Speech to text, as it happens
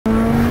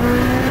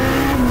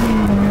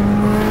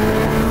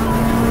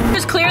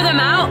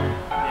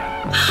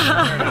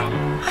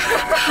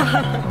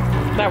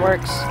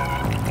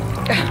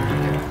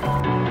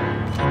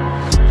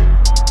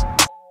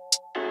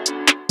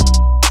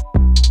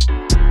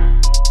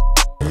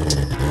What's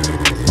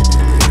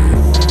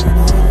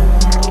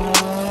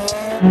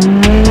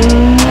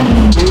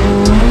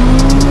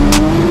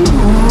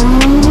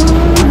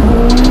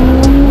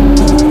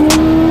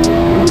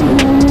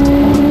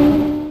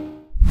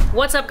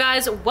up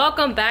guys,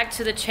 welcome back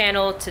to the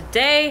channel.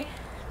 Today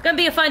it's gonna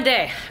be a fun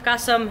day. Got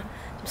some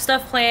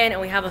stuff planned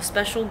and we have a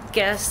special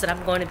guest that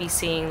I'm going to be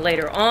seeing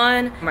later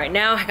on. Right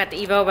now I got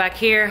the Evo back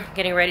here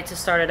getting ready to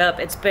start it up.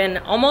 It's been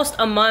almost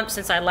a month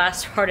since I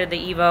last started the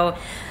Evo,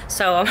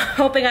 so I'm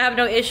hoping I have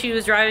no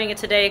issues driving it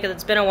today because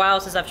it's been a while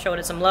since I've showed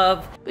it some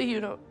love. But you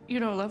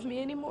don't love me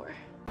anymore.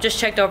 Just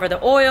checked over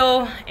the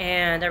oil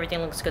and everything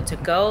looks good to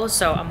go,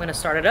 so I'm gonna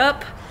start it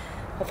up.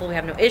 Hopefully we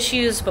have no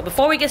issues. But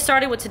before we get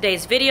started with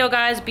today's video,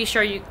 guys, be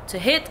sure to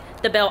hit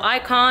the bell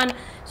icon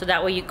so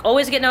that way you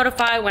always get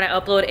notified when I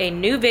upload a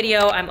new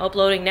video. I'm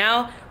uploading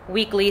now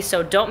weekly,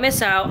 so don't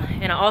miss out.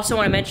 And I also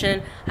want to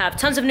mention I have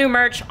tons of new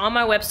merch on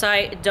my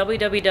website,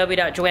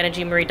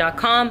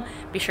 www.joannagmarie.com.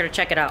 Be sure to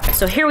check it out.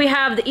 So here we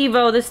have the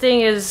Evo. This thing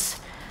is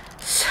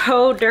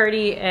so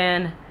dirty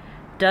and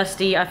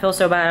dusty. I feel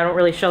so bad. I don't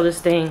really show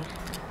this thing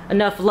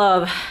enough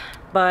love.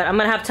 But I'm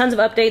gonna have tons of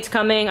updates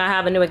coming. I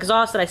have a new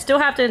exhaust that I still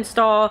have to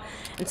install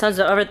and tons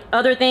of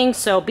other things,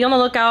 so be on the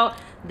lookout.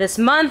 This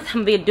month,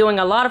 I'm gonna be doing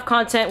a lot of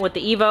content with the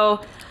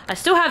Evo. I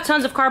still have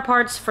tons of car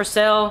parts for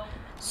sale,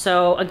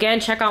 so again,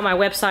 check out my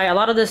website. A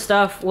lot of this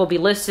stuff will be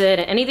listed,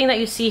 and anything that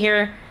you see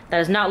here that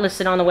is not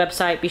listed on the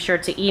website, be sure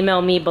to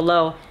email me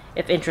below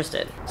if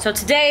interested. So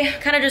today,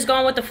 kind of just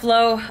going with the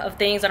flow of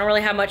things. I don't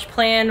really have much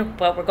planned,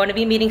 but we're going to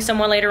be meeting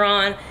someone later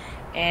on,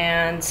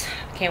 and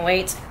I can't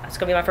wait. It's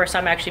gonna be my first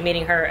time actually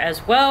meeting her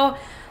as well.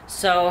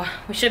 So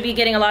we should be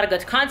getting a lot of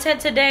good content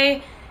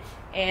today.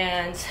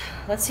 And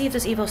let's see if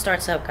this Evo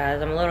starts up,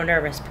 guys. I'm a little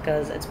nervous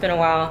because it's been a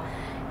while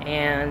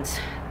and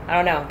I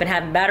don't know, I've been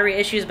having battery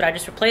issues, but I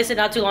just replaced it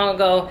not too long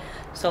ago.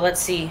 So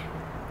let's see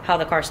how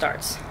the car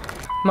starts.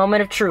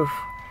 Moment of truth.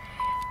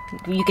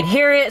 You can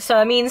hear it, so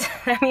that means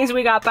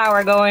we got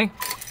power going.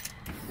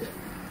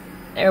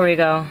 There we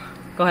go.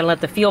 Go ahead and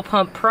let the fuel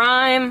pump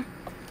prime.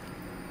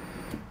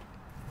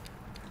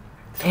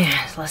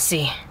 Yeah, let's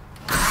see.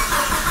 It's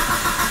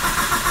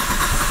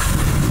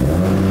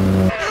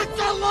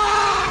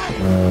alive!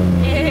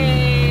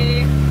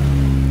 Hey,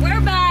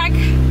 we're back.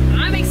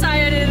 I'm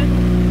excited.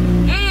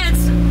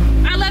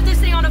 And I left this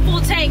thing on a full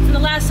tank from the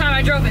last time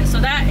I drove it, so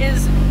that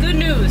is good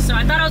news. So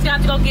I thought I was gonna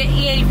have to go get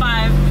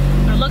E85,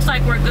 but it looks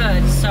like we're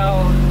good.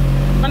 So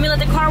let me let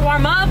the car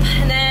warm up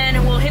and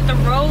then we'll hit the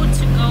road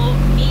to go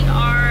meet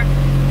our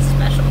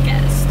special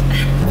guest.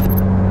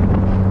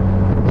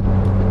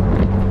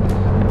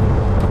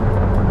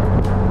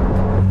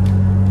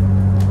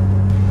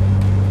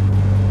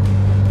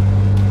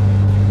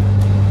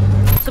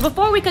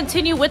 Before we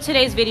continue with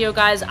today's video,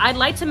 guys, I'd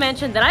like to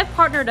mention that I've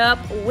partnered up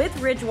with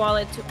Ridge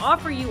Wallet to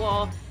offer you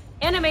all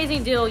an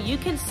amazing deal. You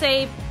can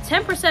save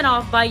 10%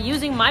 off by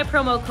using my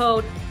promo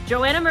code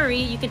Joanna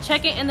Marie. You can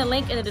check it in the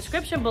link in the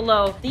description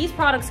below. These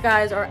products,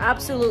 guys, are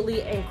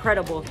absolutely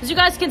incredible. As you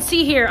guys can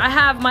see here, I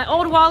have my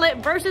old wallet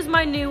versus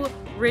my new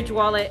Ridge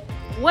Wallet.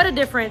 What a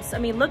difference. I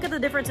mean, look at the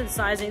difference in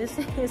sizing. This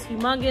is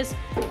humongous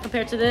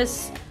compared to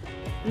this.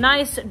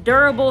 Nice,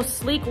 durable,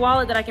 sleek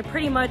wallet that I can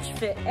pretty much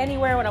fit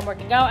anywhere when I'm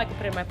working out. I can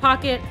put it in my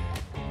pocket.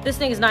 This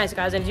thing is nice,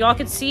 guys. And as y'all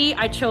can see,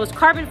 I chose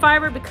carbon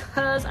fiber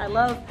because I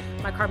love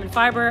my carbon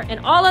fiber.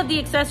 And all of the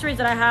accessories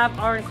that I have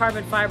are in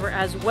carbon fiber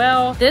as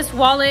well. This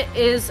wallet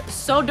is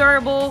so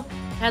durable.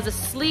 It has a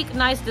sleek,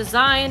 nice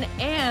design.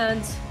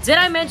 And did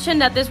I mention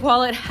that this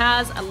wallet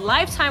has a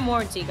lifetime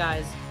warranty,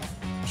 guys?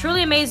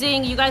 Truly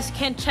amazing. You guys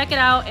can check it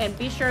out and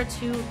be sure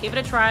to give it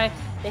a try.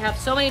 They have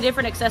so many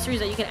different accessories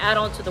that you can add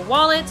on to the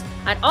wallet.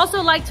 I'd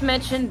also like to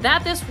mention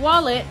that this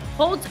wallet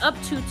holds up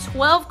to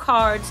 12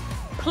 cards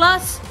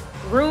plus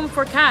room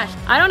for cash.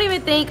 I don't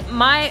even think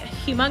my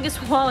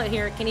humongous wallet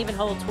here can even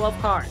hold 12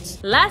 cards.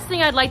 Last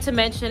thing I'd like to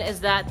mention is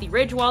that the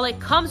Ridge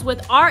Wallet comes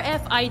with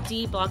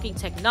RFID blocking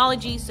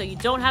technology, so you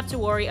don't have to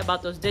worry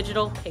about those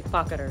digital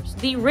pickpocketers.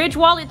 The Ridge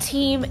Wallet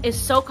team is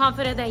so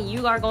confident that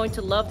you are going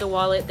to love the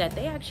wallet that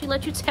they actually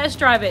let you test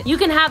drive it. You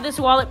can have this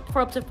wallet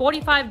for up to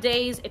 45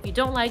 days. If you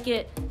don't like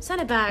it,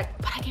 send it back,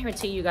 but I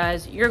guarantee you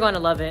guys, you're going to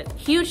love it.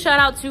 Huge shout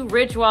out to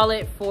Ridge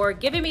Wallet for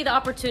giving me the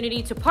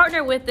opportunity to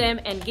partner with them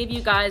and give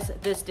you guys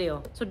this deal.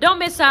 So don't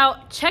miss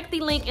out. Check the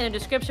link in the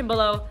description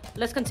below.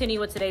 Let's continue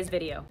with today's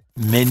video.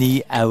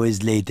 Many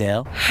hours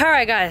later. All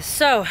right, guys.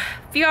 So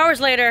a few hours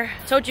later,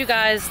 I told you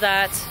guys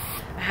that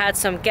I had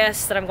some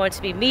guests that I'm going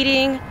to be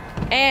meeting,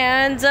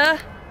 and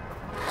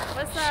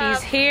What's up?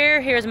 she's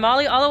here. Here's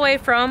Molly all the way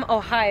from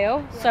Ohio.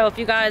 Yeah. So if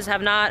you guys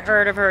have not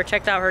heard of her,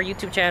 checked out her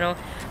YouTube channel,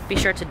 be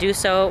sure to do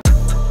so.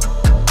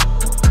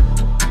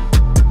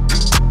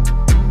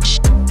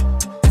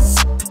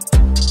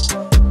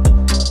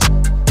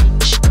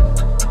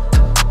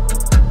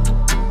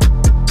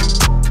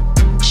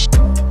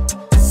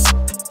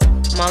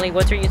 Molly,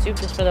 what's her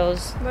YouTube, just for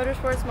those?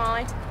 Motorsports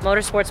Molly.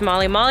 Motorsports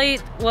Molly. Molly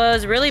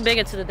was really big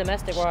into the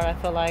domestic world, I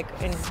feel like.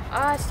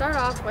 I started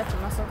off with the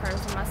muscle cars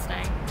and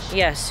Mustang.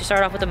 Yes, she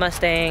started off with the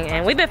Mustang,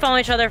 and we've been following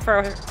each other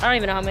for, I don't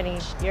even know how many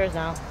years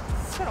now.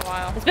 It's been a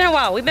while. It's been a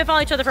while. We've been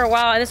following each other for a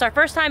while, and this is our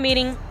first time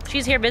meeting.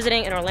 She's here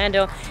visiting in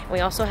Orlando. And we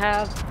also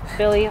have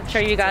Billy. I'm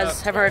sure you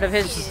guys have heard of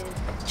his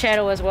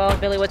channel as well.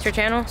 Billy, what's your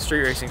channel?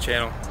 Street Racing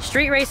Channel.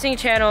 Street Racing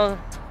Channel.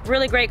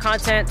 Really great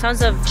content.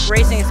 Tons of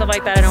racing and stuff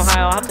like that in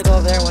Ohio. I'll have to go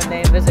over there one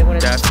day and visit when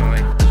it's...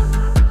 Definitely.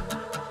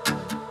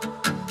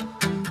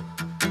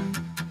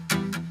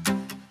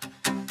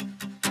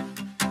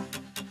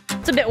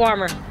 It's a bit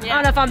warmer. I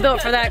don't know if I'm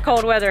built for that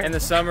cold weather. In the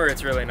summer,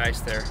 it's really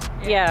nice there.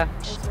 Yeah.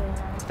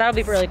 That'll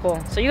be really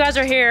cool. So you guys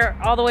are here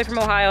all the way from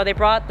Ohio. They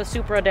brought the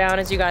Supra down,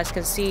 as you guys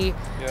can see.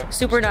 Yep.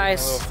 Super Just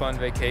nice. A little fun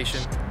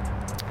vacation.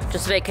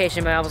 Just a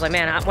vacation, but I was like,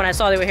 man, when I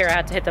saw they were here, I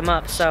had to hit them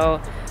up.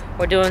 So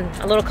we're doing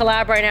a little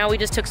collab right now. We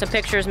just took some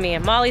pictures, me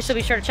and Molly, so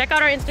be sure to check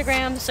out our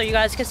Instagram so you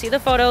guys can see the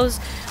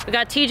photos. We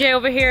got TJ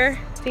over here.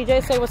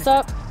 TJ, say what's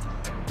up.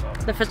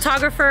 The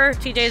photographer.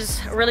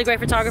 TJ's a really great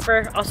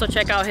photographer. Also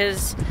check out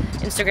his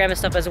Instagram and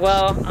stuff as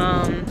well.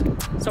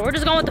 So we're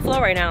just going with the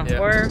flow right now. Yeah.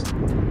 We're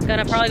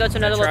gonna probably go to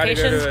another location.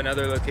 Try to go to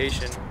another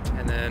location,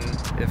 and then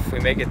if we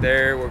make it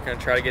there, we're gonna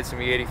try to get some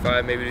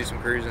E85, maybe do some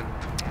cruising.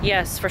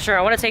 Yes, for sure.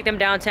 I want to take them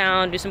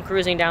downtown, do some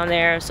cruising down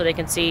there so they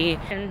can see,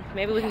 and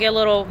maybe we can get a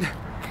little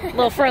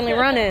friendly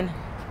run in.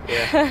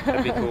 Yeah,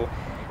 that'd be cool.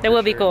 That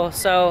would be cool.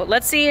 So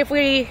let's see if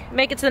we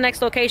make it to the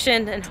next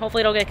location, and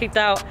hopefully don't get kicked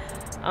out.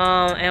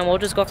 And we'll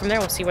just go from there.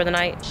 We'll see where the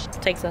night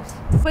takes us.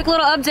 Quick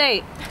little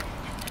update.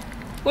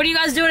 What are you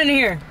guys doing in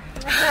here?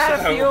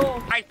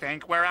 I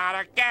think we're out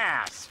of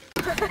gas.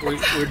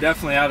 We're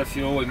definitely out of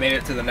fuel. We made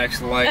it to the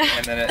next light,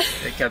 and then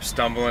it kept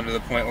stumbling to the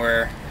point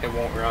where it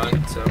won't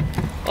run. So.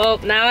 Well,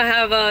 now I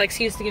have an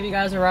excuse to give you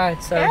guys a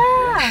ride. So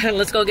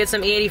let's go get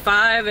some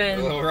E85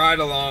 and A little ride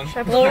along.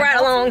 a little ride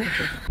along.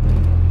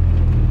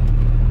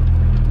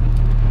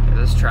 Yeah,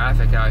 this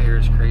traffic out here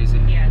is crazy.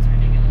 Yeah, it's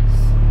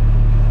ridiculous.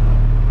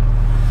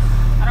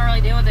 I don't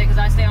really deal with it because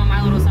I stay on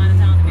my little side of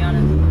town, to be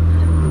honest.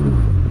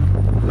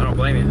 I don't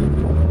blame you.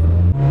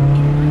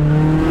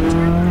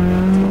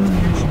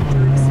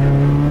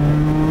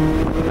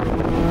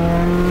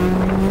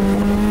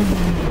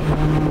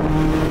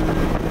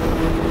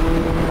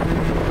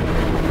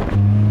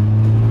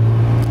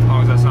 As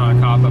long as that's not a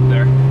cop up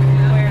there.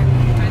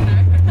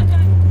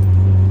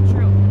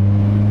 True.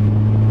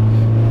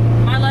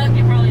 My left,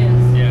 it probably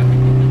is. Yeah.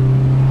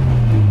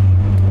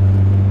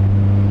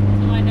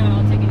 So I know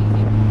I'll take it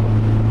easy.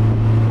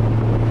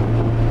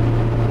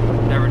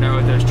 Never know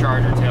with those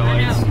Charger I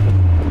taillights.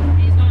 know.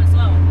 He's going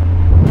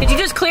slow. Did you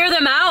just clear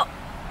them out?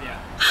 Yeah.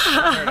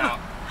 Clear it out.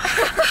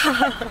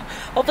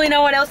 Hopefully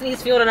no one else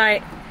needs fuel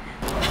tonight.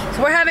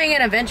 So we're having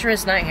an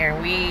adventurous night here.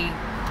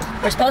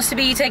 We're supposed to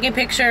be taking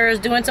pictures,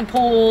 doing some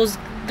pools,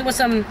 doing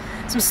some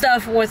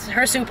stuff with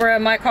her Supra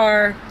and my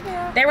car.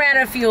 Yeah. They ran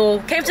out of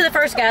fuel. Came to the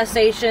first gas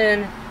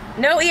station.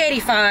 No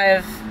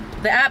E85.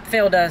 The app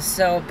failed us,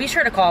 so be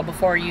sure to call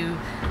before you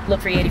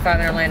look for E85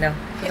 in Orlando.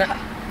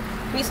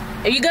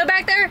 Are you good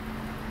back there?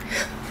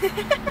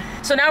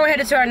 So now we're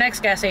headed to our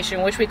next gas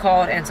station, which we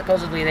called, and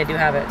supposedly they do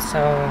have it. So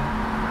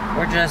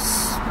we're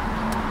just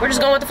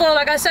going with the flow,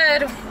 like I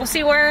said. We'll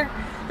see where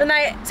the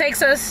night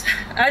takes us.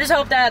 I just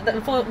hope that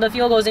the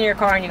fuel goes in your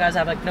car and you guys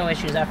have like no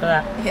issues after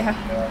that. Yeah.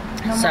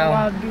 No So- more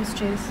wild goose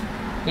chase.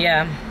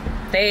 Yeah,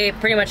 they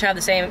pretty much have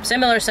the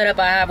similar setup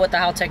I have with the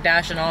Haltech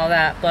Dash and all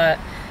that, but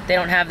they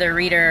don't have their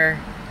reader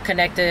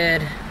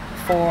connected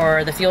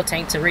for the fuel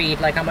tank to read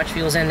like how much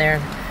fuel's in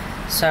there.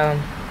 So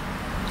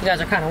you guys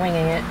are kind of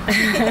winging it.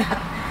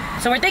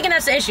 So we're thinking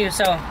that's the issue,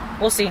 so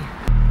we'll see.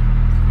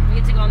 We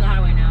get to go on the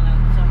highway now though.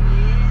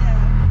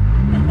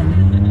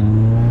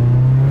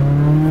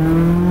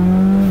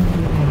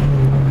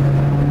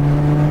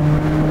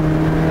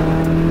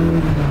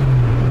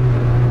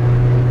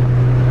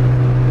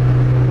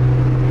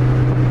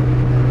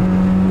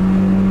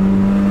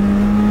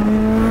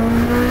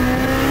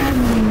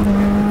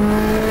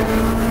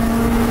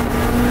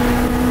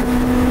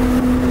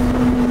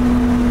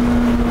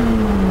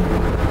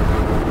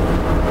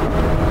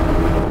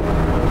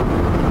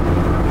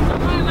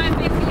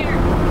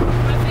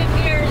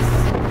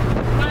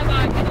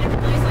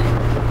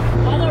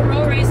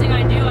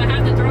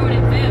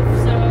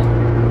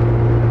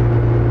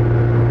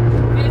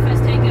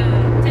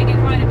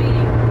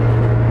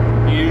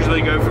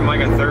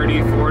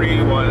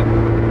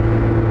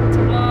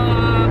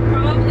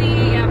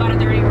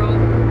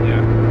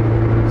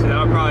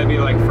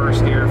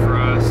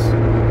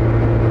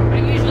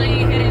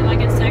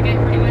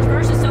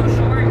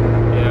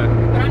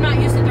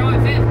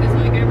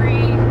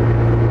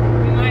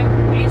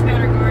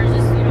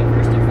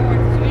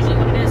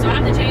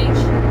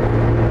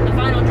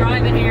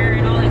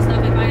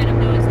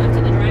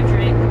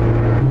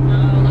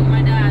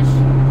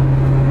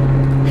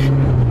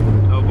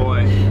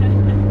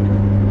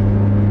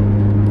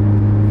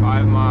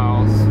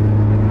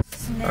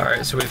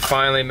 So we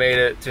finally made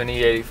it to an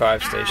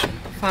E85 station.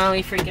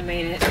 Finally freaking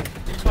made it.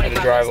 I had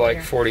to drive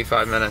like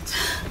 45 minutes.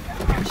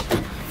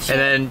 And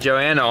then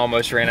Joanna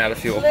almost ran out of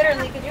fuel.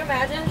 Literally, could you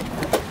imagine?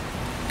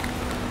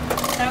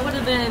 That would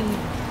have been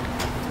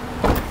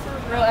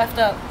real effed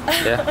up.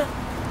 Yeah.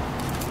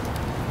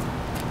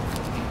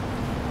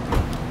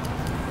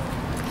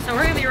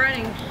 gonna be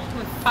riding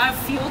with 5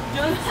 fuel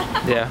jugs.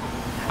 Yeah.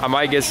 I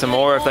might get some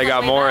more if they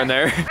got more in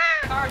there.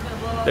 Car's gonna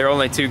blow up. They're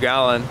only 2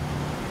 gallon.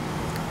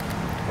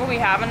 Will we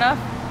have enough?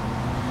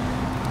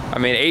 I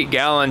mean, 8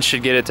 gallons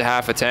should get it to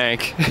half a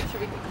tank. Should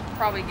we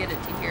probably get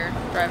it to here?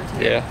 Drive it to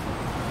here?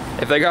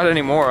 Yeah. If they got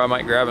any more, I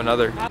might grab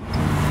another. Oh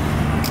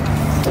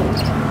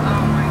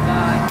my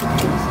god.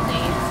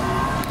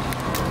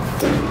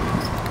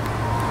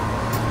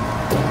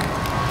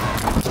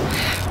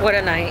 What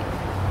a night.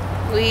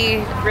 We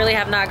really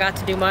have not got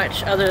to do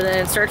much other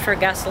than search for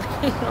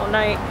gasoline all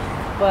night,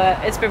 but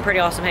it's been pretty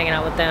awesome hanging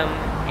out with them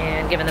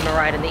and giving them a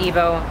ride in the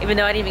Evo, even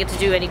though I didn't even get to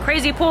do any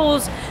crazy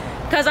pulls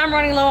because I'm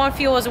running low on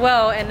fuel as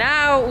well. And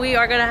now we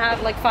are gonna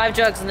have like 5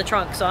 jugs in the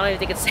trunk, so I don't even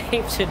think it's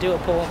safe to do a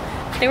pull.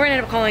 I think we're gonna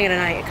end up calling it a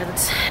night because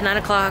it's 9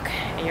 o'clock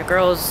and your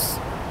girl's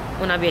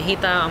una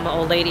viejita. I'm an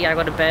old lady, I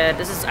go to bed.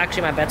 This is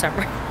actually my bedtime.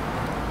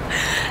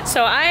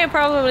 So I am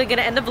probably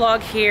gonna end the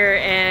vlog here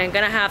and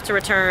gonna have to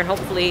return,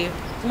 hopefully,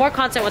 more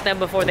content with them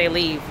before they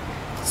leave.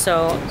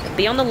 So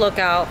be on the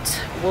lookout.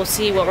 We'll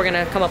see what we're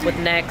gonna come up with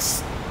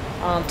next.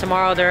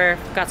 Tomorrow they're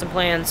got some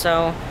plans,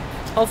 so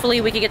hopefully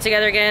we can get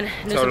together again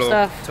and do some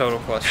stuff. Total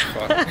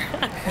clusterfuck.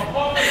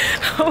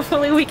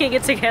 Hopefully we can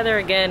get together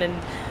again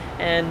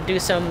and do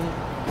some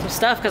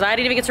stuff, because I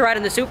didn't even get to ride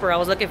in the Super. I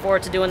was looking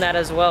forward to doing that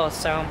as well,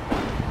 so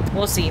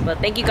we'll see. But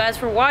thank you guys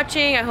for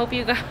watching. I hope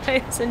you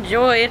guys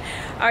enjoyed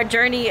our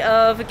journey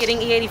of getting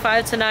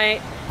E85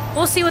 tonight.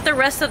 We'll see what the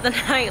rest of the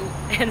night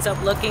ends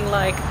up looking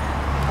like.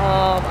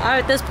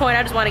 At this point,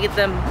 I just want to get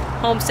them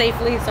home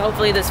safely, so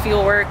hopefully this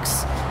fuel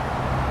works.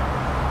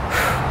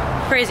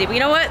 Crazy, but you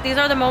know what? These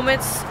are the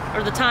moments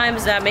or the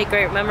times that make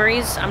great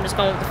memories. I'm just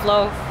going with the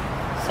flow,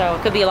 so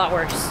it could be a lot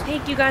worse.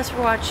 Thank you guys for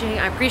watching.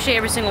 I appreciate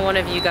every single one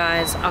of you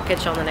guys. I'll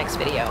catch you on the next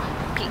video.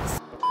 Peace.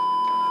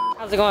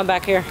 How's it going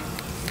back here?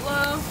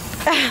 Hello?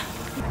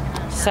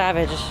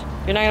 Savage.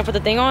 You're not gonna put the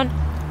thing on?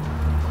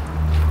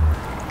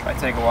 Might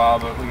take a while,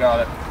 but we got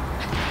it.